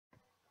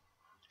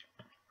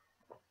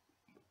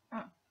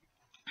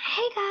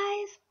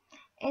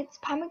it's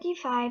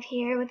Pumpkin5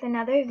 here with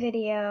another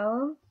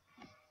video.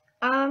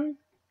 And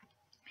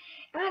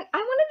I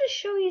wanted to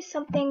show you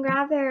something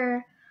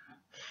rather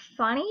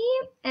funny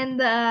in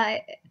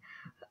the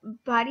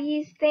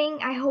buddies thing.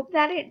 I hope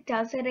that it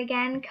does it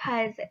again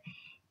because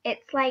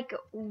it's like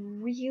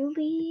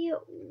really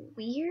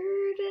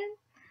weird.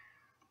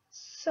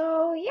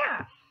 So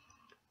yeah.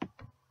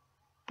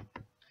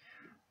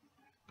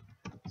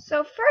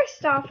 So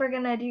first off, we're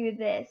gonna do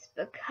this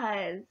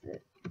because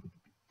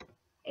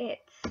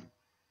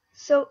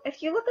so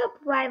if you look up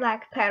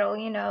Lilac Petal,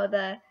 you know,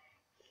 the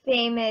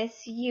famous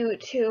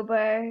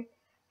YouTuber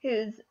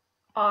who's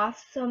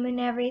awesome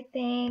and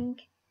everything,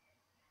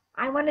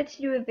 I wanted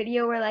to do a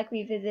video where like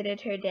we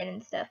visited her den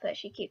and stuff, but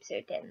she keeps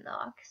her den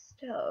locked,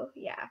 so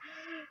yeah.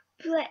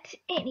 But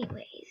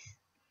anyways,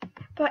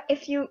 but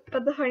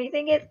the funny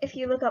thing is, if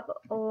you look up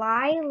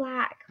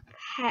Lilac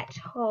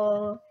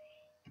Petal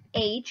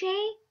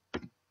AJ,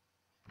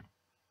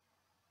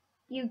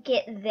 you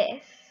get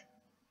this.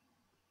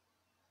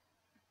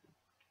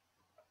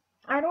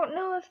 I don't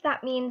know if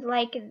that means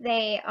like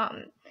they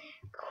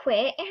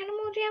quit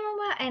Animal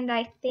Jamaa, and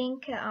I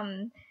think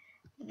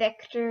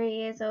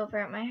Victory is over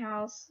at my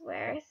house.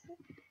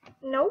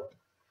 Nope,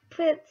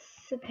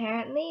 it's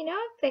apparently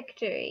not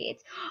Victory.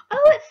 It's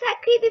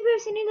that creepy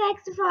person who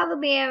likes to follow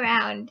me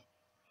around.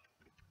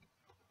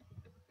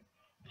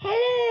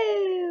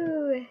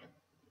 Hello.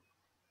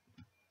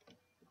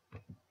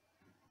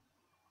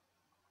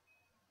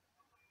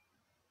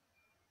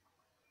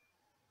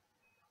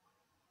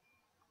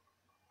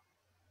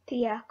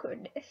 The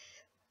awkwardness.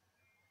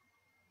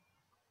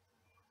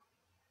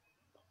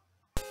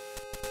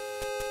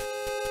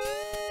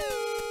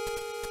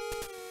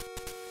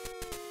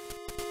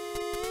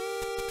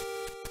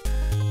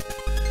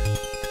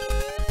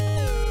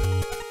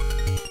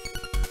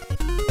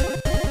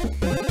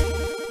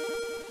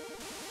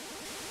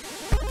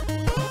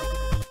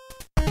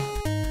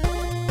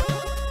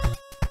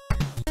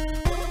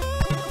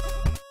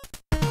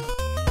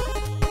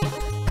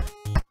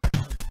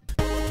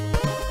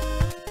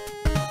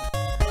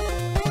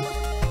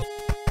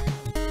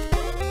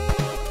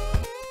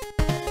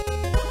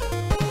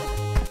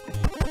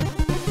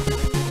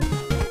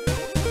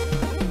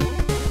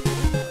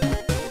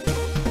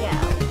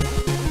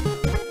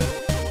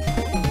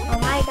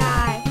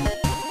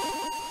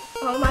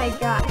 Oh my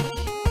gosh.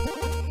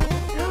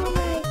 Oh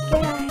my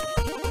gosh.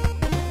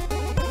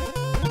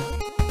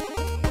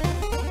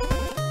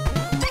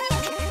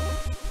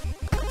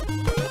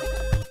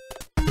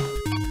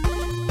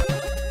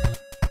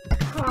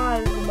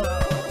 Cosmo.